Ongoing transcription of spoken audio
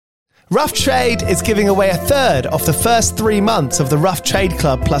Rough Trade is giving away a third of the first 3 months of the Rough Trade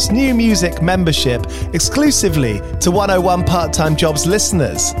Club plus new music membership exclusively to 101 Part-Time Jobs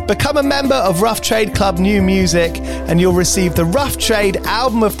listeners. Become a member of Rough Trade Club New Music and you'll receive the Rough Trade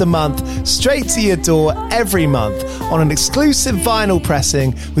Album of the Month straight to your door every month on an exclusive vinyl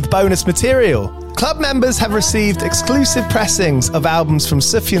pressing with bonus material. Club members have received exclusive pressings of albums from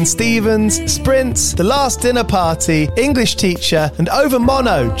Sufjan Stevens, Sprints, The Last Dinner Party, English Teacher, and Over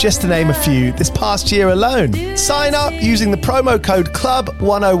Mono, just to name a few, this past year alone. Sign up using the promo code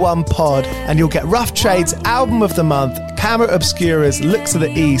CLUB101POD and you'll get Rough Trade's Album of the Month, Camera Obscura's Look to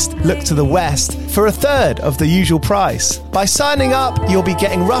the East, Look to the West for a third of the usual price. By signing up, you'll be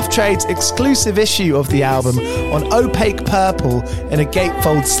getting Rough Trade's exclusive issue of the album on opaque purple in a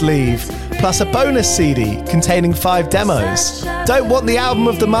gatefold sleeve, plus a bonus CD containing 5 demos. Don't want the album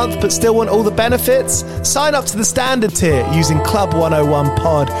of the month but still want all the benefits? Sign up to the standard tier using Club 101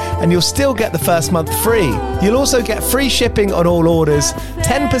 Pod and you'll still get the first month free. You'll also get free shipping on all orders,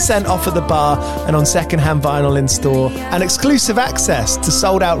 10% off at the bar and on secondhand vinyl in store, and exclusive access to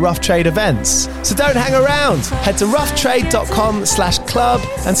sold out Rough Trade events. So don't hang around. Head to roughtrade.com/club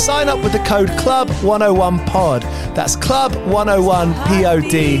and sign up with the code CLUB101POD. That's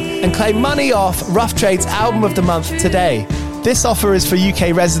CLUB101POD and claim money off Rough Trade's Album of the Month today. This offer is for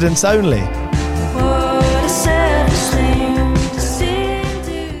UK residents only.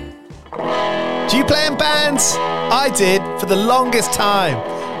 Do you play in bands? I did for the longest time.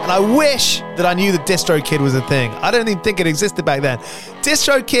 And I wish that I knew that DistroKid was a thing. I don't even think it existed back then.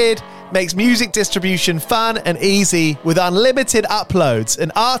 DistroKid makes music distribution fun and easy with unlimited uploads, and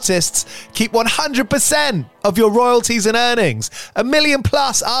artists keep 100% of your royalties and earnings. 1 million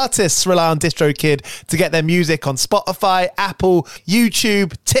plus artists rely on DistroKid to get their music on Spotify, Apple,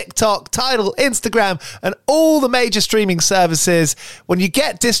 YouTube, TikTok, Tidal, Instagram, and all the major streaming services. When you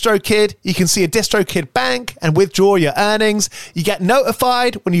get DistroKid, you can see a DistroKid bank and withdraw your earnings. You get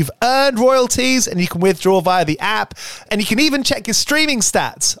notified when you've earned royalties and you can withdraw via the app. And you can even check your streaming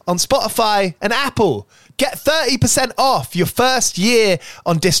stats on Spotify and Apple. Get 30% off your first year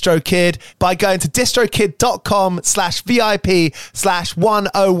on DistroKid by going to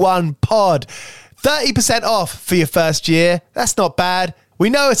distrokid.com/VIP/101pod. 30% off for your first year. That's not bad.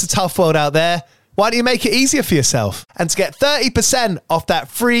 We know it's a tough world out there. Why don't you make it easier for yourself? And to get 30% off that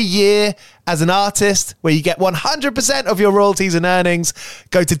free year as an artist, where you get 100% of your royalties and earnings,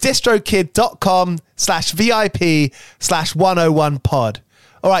 go to distrokid.com/VIP/101pod.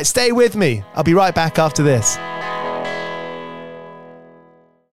 All right, stay with me. I'll be right back after this.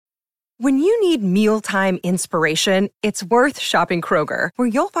 When you need mealtime inspiration, it's worth shopping Kroger, where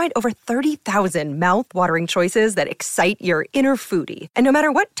you'll find over 30,000 mouth-watering choices that excite your inner foodie. And no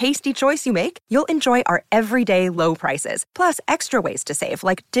matter what tasty choice you make, you'll enjoy our everyday low prices, plus extra ways to save,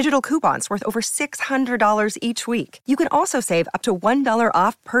 like digital coupons worth over $600 each week. You can also save up to $1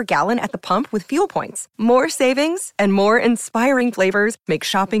 off per gallon at the pump with fuel points. More savings and more inspiring flavors make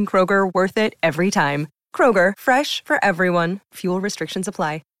shopping Kroger worth it every time. Kroger, fresh for everyone. Fuel restrictions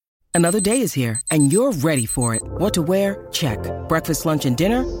apply. Another day is here, and you're ready for it. What to wear? Check. Breakfast, lunch, and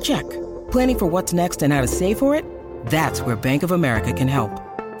dinner? Check. Planning for what's next and how to save for it? That's where Bank of America can help.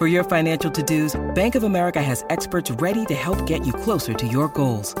 For your financial to-dos, Bank of America has experts ready to help get you closer to your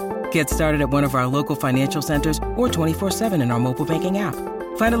goals. Get started at one of our local financial centers or 24/7 in our mobile banking app.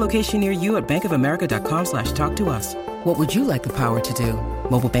 Find a location near you at bankofamerica.com/talktous. What would you like the power to do?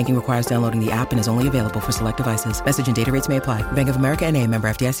 Mobile banking requires downloading the app and is only available for select devices. Message and data rates may apply. Bank of America N.A., member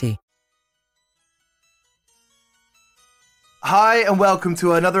FDIC. Hi and welcome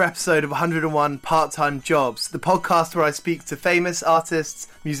to another episode of 101 Part-Time Jobs, the podcast where I speak to famous artists,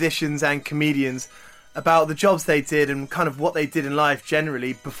 musicians and comedians about the jobs they did and kind of what they did in life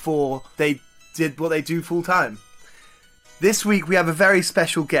generally before they did what they do full-time. This week we have a very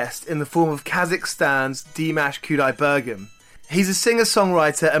special guest in the form of Kazakhstan's Dimash Kudaibergen. He's a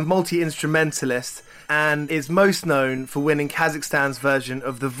singer-songwriter and multi-instrumentalist and is most known for winning Kazakhstan's version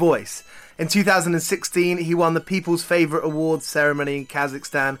of The Voice. In 2016, he won the People's Favourite Awards ceremony in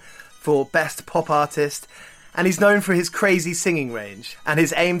Kazakhstan for Best Pop Artist, and he's known for his crazy singing range and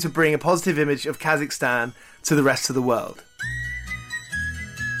his aim to bring a positive image of Kazakhstan to the rest of the world.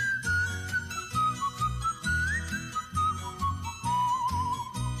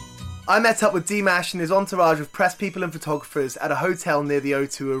 I met up with Dimash and his entourage of press people and photographers at a hotel near the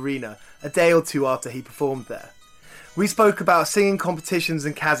O2 Arena a day or two after he performed there. We spoke about singing competitions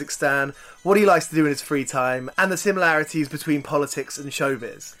in Kazakhstan, what he likes to do in his free time, and the similarities between politics and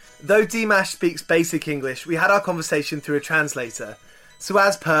showbiz. Though Dimash speaks basic English, we had our conversation through a translator, so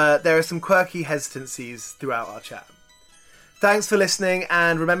as per, there are some quirky hesitancies throughout our chat. Thanks for listening,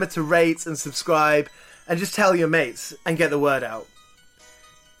 and remember to rate and subscribe and just tell your mates and get the word out.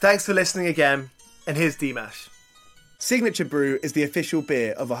 Thanks for listening again, and here's Dimash. Signature Brew is the official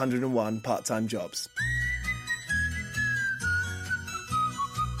beer of 101 Part-Time Jobs.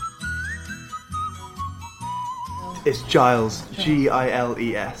 It's Giles,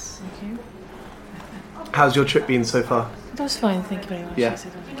 Giles. Thank you. How's your trip been so far? It was fine, thank you very much. Yeah, Yes,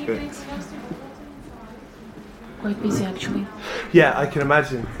 it was good. quite busy actually. Yeah, I can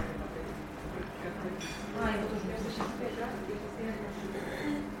imagine.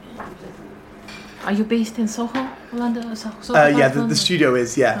 Are you based in Soho, London? Soho Yeah, North the London? studio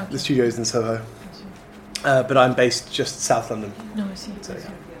is, Okay. the studio is in Soho. But I'm based just South London. No, I see. So,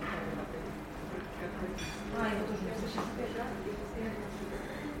 yeah.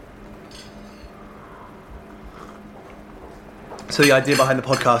 So the idea behind the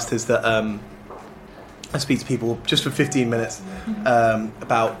podcast is that I speak to people just for 15 minutes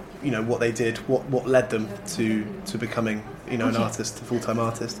about what they did, what led them to becoming an artist, a full-time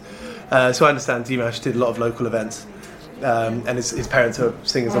artist. So I understand Dimash did a lot of local events, and his parents are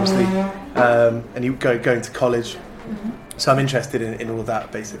singers, obviously, and he going to college. So I'm interested in all of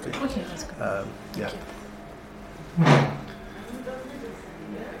that, basically. Okay, that's good. Yeah.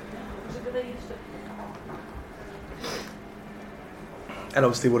 And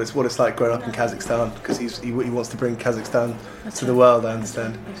obviously what it's like growing up in Kazakhstan, because he wants to bring Kazakhstan to the world, I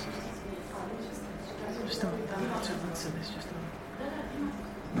understand.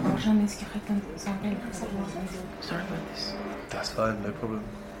 Sorry about this. That's fine, no problem.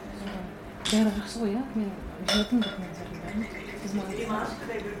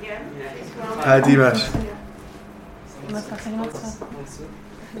 Hi Dimash.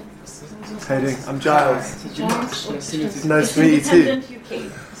 How you doing? I'm Giles. Nice to meet you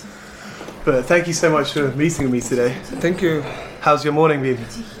too. But thank you so much for meeting with me today. Thank you. How's your morning been?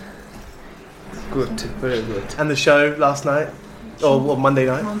 Good, very good. And the show last night? Or Monday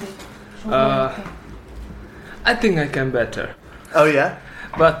night? I think I can better, Oh yeah?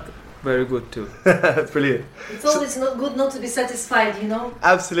 but very good too. Brilliant. It's always not good not to be satisfied, you know?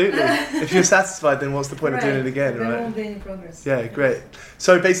 Absolutely. If you're satisfied, then what's the point of doing it again, There right? won't be any progress. Yeah, great.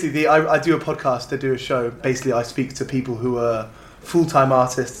 So basically, I do a podcast, I do a show. Basically, I speak to people who are full-time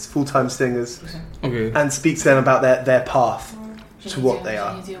artists, full-time singers, Okay. and speak to them about their path to what they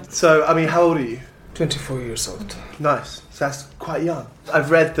are. So, I mean, how old are you? 24 years old. Nice. So that's quite young.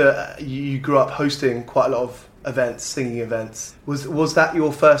 I've read that you grew up hosting quite a lot of events, singing events. Was that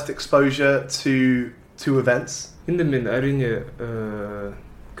your first exposure to events? Енді мен әрине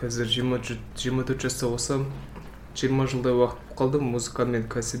қазір 24 жаста болсам 20 жылдай уақыт қалдым музыкамен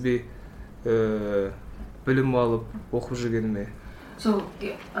кәсіби білім алып оқып жүргеніме. So,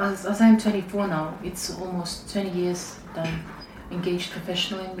 as I'm 24 now, it's almost 20 years that I'm engaged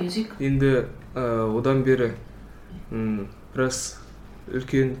professionally in music. Енді одан бері біраз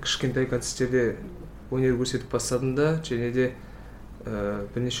үлкен кішкентай концерттерде өнер көрсетіп бастадым да, және де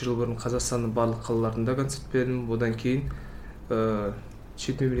бірнеше жыл бұрын Қазақстанның барлық қалаларында концерт бердім. Одан кейін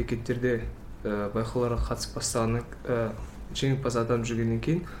шет мемлекеттерде байқауларға қатысып бастағаннан жеңімпаз атанып жүргеннен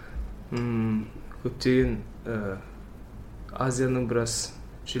кейін көптеген Азияның біраз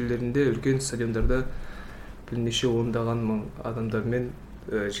жерлерінде үлкен стадиондарда бірнеше ондаған мың адамдармен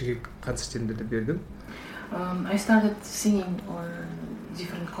жеке концерттерімді бердім. I started singing on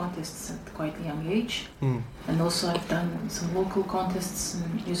different contests at quite a young age, and also I've done some local contests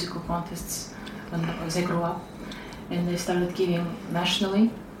and musical contests as I grew up, and I started giving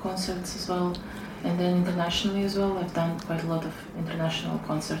nationally concerts as well, and then internationally as well. I've done quite a lot of international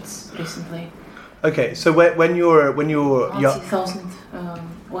concerts recently. Okay, so when you're young, 1,000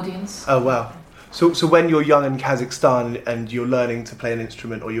 audience. oh wow. So when you're young in Kazakhstan and you're learning to play an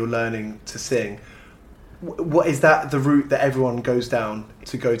instrument or you're learning to sing, what is that the route that everyone goes down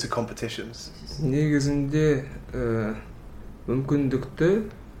to go to competitions? Негізінде мүмкіндікті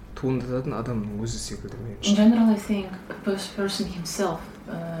туындататын адамның өзі секілді мен In general, I think the person himself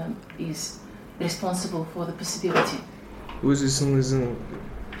is responsible for the possibility. Өз ісіңіздің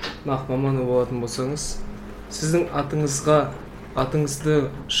нақ маманы болатын болсаңыз, сіздің атыңызды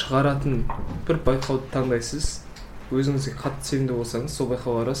шығаратын бір байқауды таңдайсыз, өзіңізге қатты сенімді болсаңыз, сол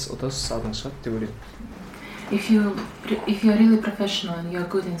байқауға барасыз, ұтасыз, атың шығады деп ойлаймын. If you're really professional and you're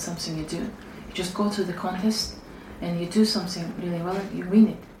good in something you do, you just go to the contest and you do something really well and you win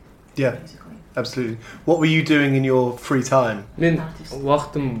it. Yeah, Basically. absolutely. What were you doing in your free time? Мен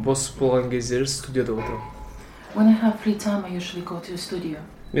уақытым бос болған кездері студияда отырамын. When I have free time, I usually go to a studio.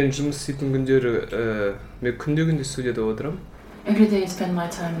 Мен жұмыс істейтін күндері мен күнде студияда отырамын. Every day I spend my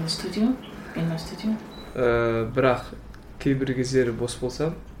time in my studio. Бірақ кейбір кездері бос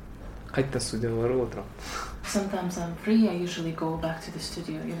болсам, қайтадан студияға барып отырамын. Sometimes I'm free, I usually go back to the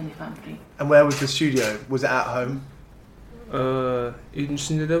studio even if I'm free. And where was the studio? Was it at home? Үйдің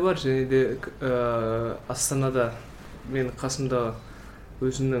ішінде де бар, және де Астанада менің қасымда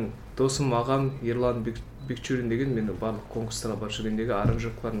өзімнің досым, ағам Ерлан Бекчурин деген мені барлық конкурстарға барып жүргендегі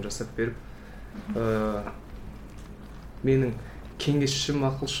аранжировкаларын жасап беріп, менің кеңесшім,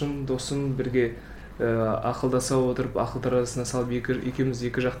 ақылшым, досым бірге ақылдаса отырып, ақыл таразысына салып екеуміз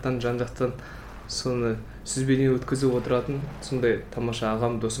екі жақтан, жан жақтан соны сүзбеден өткізіп отыратын сондай тамаша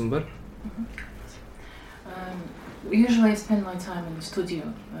ағам, досым бар. Usually I spend my time in the studio,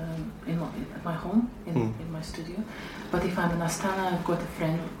 at my home, in my studio. But if I'm in Astana, I've got a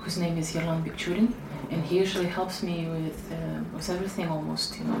friend whose name is Yerlan Bikchurin, and he usually helps me with everything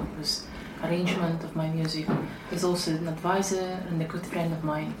almost, with arrangement of my music. He's also an advisor and a good friend of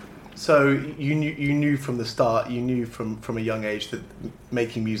mine. So you knew from the start, you knew from a young age that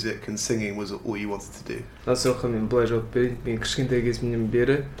making music and singing was all you wanted to do. Насылқа мен былай жауап берейін, мен кішкентай кезімнен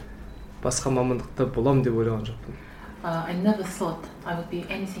бері басқа мамандықта болам деп ойлаған жоқпын. I never thought I would be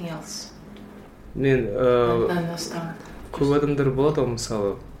anything else. Мен than the start. көп адамдар болады ғой,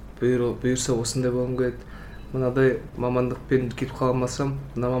 мысалы, бұйырса осындай болғым келеді, мынадай мамандықпен кетіп қала алмасам,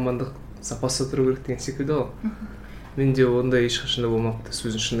 мына мамандық сапасы тұру керек деген секілді ғой. Менде ондай ешқашанда болмапты,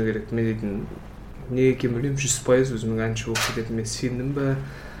 сөздің шыны керек. Мен дейтін, не екенін білмеймін, 100% өзімнің әнші болып кететіме сендім бе,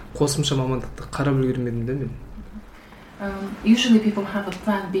 қосымша мамандықты қарап үлгермедім де мен. Usually people have a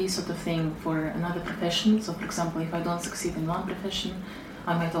plan B sort of thing for another profession. So for example, if I don't succeed in one profession,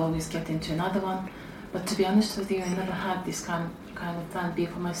 I might always get into another one. But to be honest with you, I never had this kind of plan B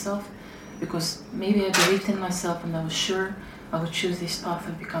for myself, because maybe I believed in myself and I was sure I would choose this path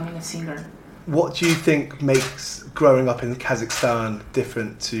of becoming a singer. What do you think makes growing up in Kazakhstan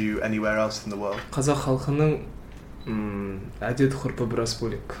different to anywhere else in the world? Қазақ халқының әдет ғұрпы біраз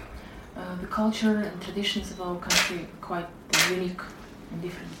бөлек. The culture and traditions of our country are quite unique and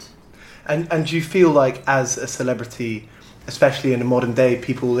different. And do you feel like as a celebrity, especially in the modern day,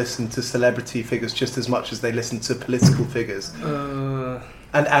 people listen to celebrity figures just as much as they listen to political figures?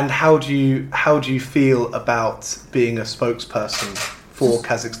 And how do you feel about being a spokesperson for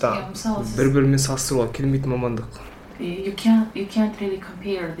Kazakhstan? Бір-бірімен салыстыруға келмейтін мамандық. You can't really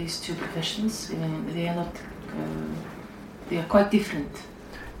compare these two professions. They are quite different.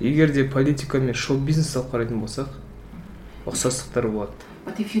 Егер де политика мен шоу-бизнес алып қарайтын болсақ, ұқсастықтар болады.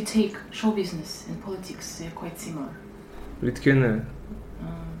 But if you take show business and politics, they are quite similar. Өйткені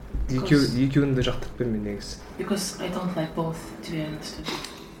екеуін де жақтыртпаймын мен негізі. Because I don't like both, to be honest with you.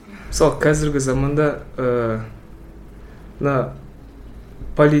 Мысалы, қазіргі заманда мына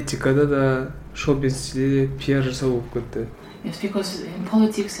политикада да, шоу-бизнесте де пиар жасау болып кетті. Yes, because in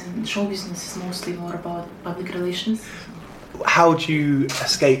politics and show business is mostly more about public relations. How do you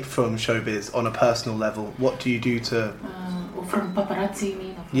escape from showbiz on a personal level? What do you do to... From paparazzi, you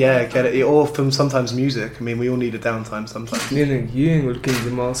mean? Yeah, get it. Or from sometimes music. I mean, we all need a downtime sometimes. Менің ең үлкен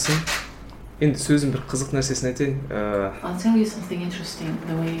демалысым, енді сөзім бір қызық нәрсесін айтайын. I'll tell you something interesting,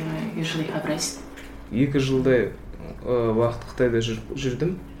 the way I usually have rest. 2 жылдай уақыт Қытайда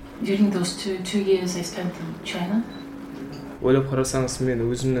жүрдім. During those two years I spent in China. Ойлап қарасаңыз, мен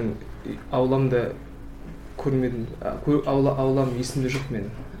өзімнің ауламда көрмедім, аулам есімде жоқ менің.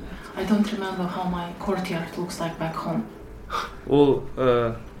 I don't remember how my courtyard looks like back home. Ол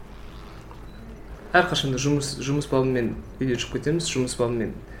әрқашанда жұмыс бабымен үйден шығып кетеміз, жұмыс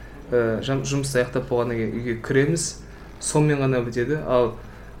бабымен жұмысты аяқтап болғаннан кейін үйге кіреміз, сонымен ғана бітеді. Ал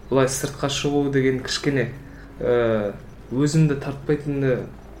бұлай сыртқа шығу деген кішкене өзімді тартпайтынды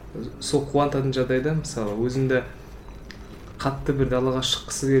сол қуантатын жағдайда, мысалы өзімді қатты бір далаға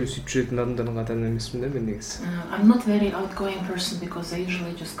шыққысы келіп сөйтіп жүретін адамдардың қатарынан емеспін да мен негізі. I'm not very outgoing person because I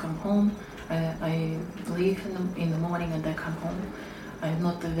usually just come home. I leave in the morning and I come home. I'm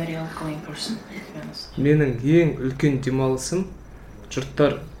not a very outgoing person, to be honest. Менің ең үлкен демалысым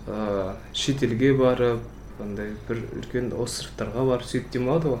жұрттар шетелге барып, андай бір үлкен островтарға барып сөйтіп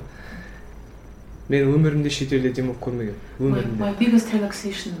демалады ғой. Мен өмірімде шетелде демалып көрмегенмін. Өмірімде. My biggest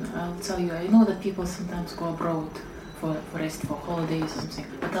relaxation, I'll tell you, I know that people sometimes go abroad for rest, for holidays or something.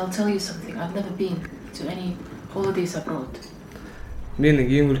 But I'll tell you something, I've never been to any holidays abroad. Менің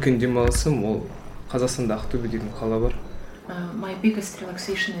ең үлкен демалысым ол Қазақстанда Ақтөбе деген қала бар. My biggest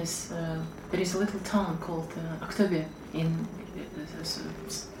relaxation is there is a little town called Aktobe in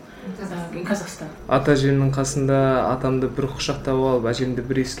Kazakhstan. Ата әжемнің қасында атамды бір құшақтап алып, әжемді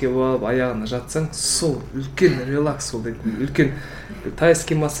бір иіскеп алып, аяғына жатсаң, сол үлкен релакс ол дейтін. Үлкен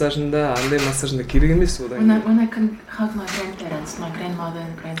тайский массажында, андай массажында керек емес одан. When I can hug my grandparents, my grandmother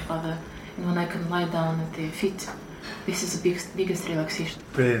and grandfather, and when I can lie down at their feet, this is the biggest relaxation.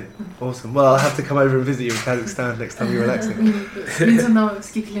 Brilliant. Awesome. Well, I'll have to come over and visit you in Kazakhstan next time you're relaxing.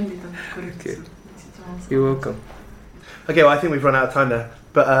 Okay. You're welcome. Okay, well, I think we've run out of time there.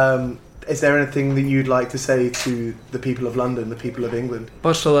 But is there anything that you'd like to say to the people of London, the people of England?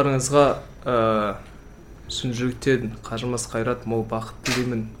 Баршаларыңызға шын жүректен қажымас қайрат, мол бақыт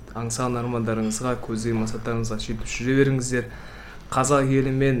тілеймін. Аңсаған армандарыңызға, көздеген мақсаттарыңызға жетіп жүре беріңіздер. Қазақ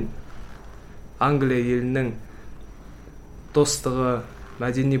елі мен Англия елінің достығы,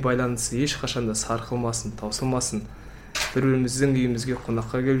 мәдени байланысы ешқашанда сарқылмасын, таусылмасын. Бір-біріміздің үйімізге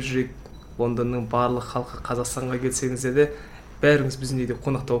қонаққа келіп жүрейік. Лондонның барлық халқы Қазақстанға келсеңіздер де, бәріңіз біздің үйде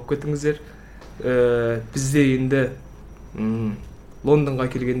қонақта болып кетіңіздер. Бізде енді Лондонға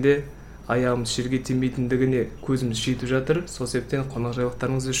келгенде аяғымыз жерге тимейтіндігіне көзіміз жетіп жатыр. Сол себептен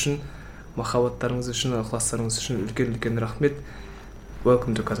қонақжайлықтарыңыз үшін, махаббаттарыңыз үшін, ықыластарыңыз үшін үлкен рахмет.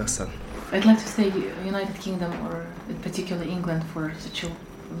 Welcome to Kazakhstan. I'd like to thank United Kingdom, or in particular England, for such a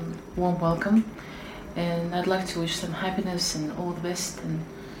warm welcome, and I'd like to wish them happiness and all the best, and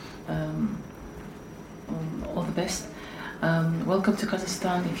all the best. Welcome to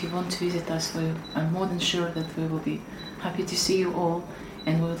Kazakhstan. If you want to visit us, I'm more than sure that we will be happy to see you all,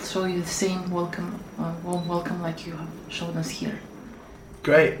 and we'll show you the same welcome, warm welcome like you have shown us here.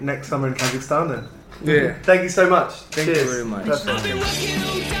 Great. Next summer in Kazakhstan then. Yeah. Thank you so much. Thank you very much. Perfect. I've been working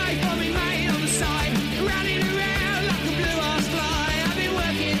all day for me mate on the side, running around like a blue-ass fly. I've been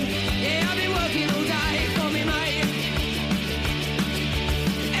working all day for me mate.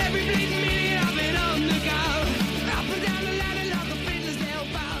 Every bleeding minute I've been on the go, up and down the ladder like a fiddler's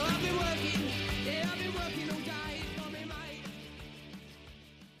elbow. I've been working all day for me mate.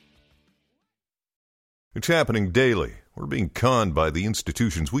 It's happening daily. We're being conned by the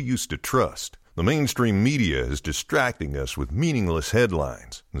institutions we used to trust. The mainstream media is distracting us with meaningless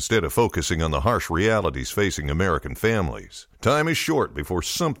headlines instead of focusing on the harsh realities facing American families. Time is short before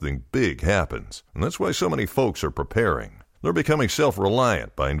something big happens, and that's why so many folks are preparing. They're becoming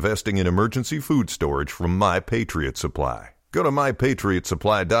self-reliant by investing in emergency food storage from My Patriot Supply. Go to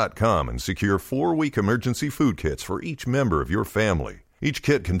MyPatriotSupply.com and secure 4-week emergency food kits for each member of your family. Each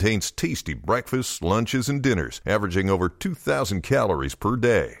kit contains tasty breakfasts, lunches, and dinners, averaging over 2,000 calories per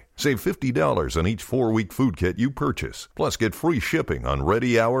day. Save $50 on each 4-week food kit you purchase. Plus, get free shipping on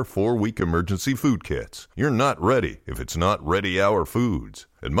Ready Hour 4-week emergency food kits. You're not ready if it's not Ready Hour foods.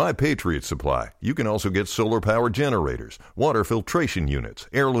 At My Patriot Supply, you can also get solar power generators, water filtration units,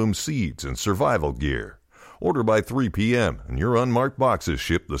 heirloom seeds, and survival gear. Order by 3 p.m. and your unmarked boxes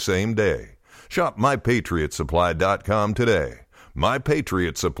ship the same day. Shop MyPatriotSupply.com today.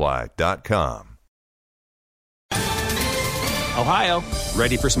 MyPatriotSupply.com. Ohio,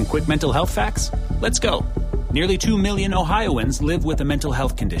 ready for some quick mental health facts? Let's go. Nearly 2 million Ohioans live with a mental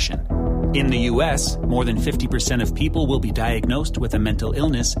health condition. In the U.S., more than 50% of people will be diagnosed with a mental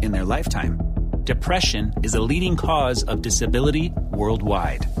illness in their lifetime. Depression is a leading cause of disability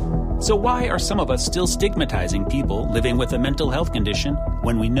worldwide. So why are some of us still stigmatizing people living with a mental health condition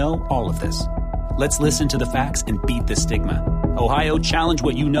when we know all of this? Let's listen to the facts and beat the stigma. Ohio, challenge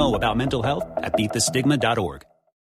what you know about mental health at beatthestigma.org.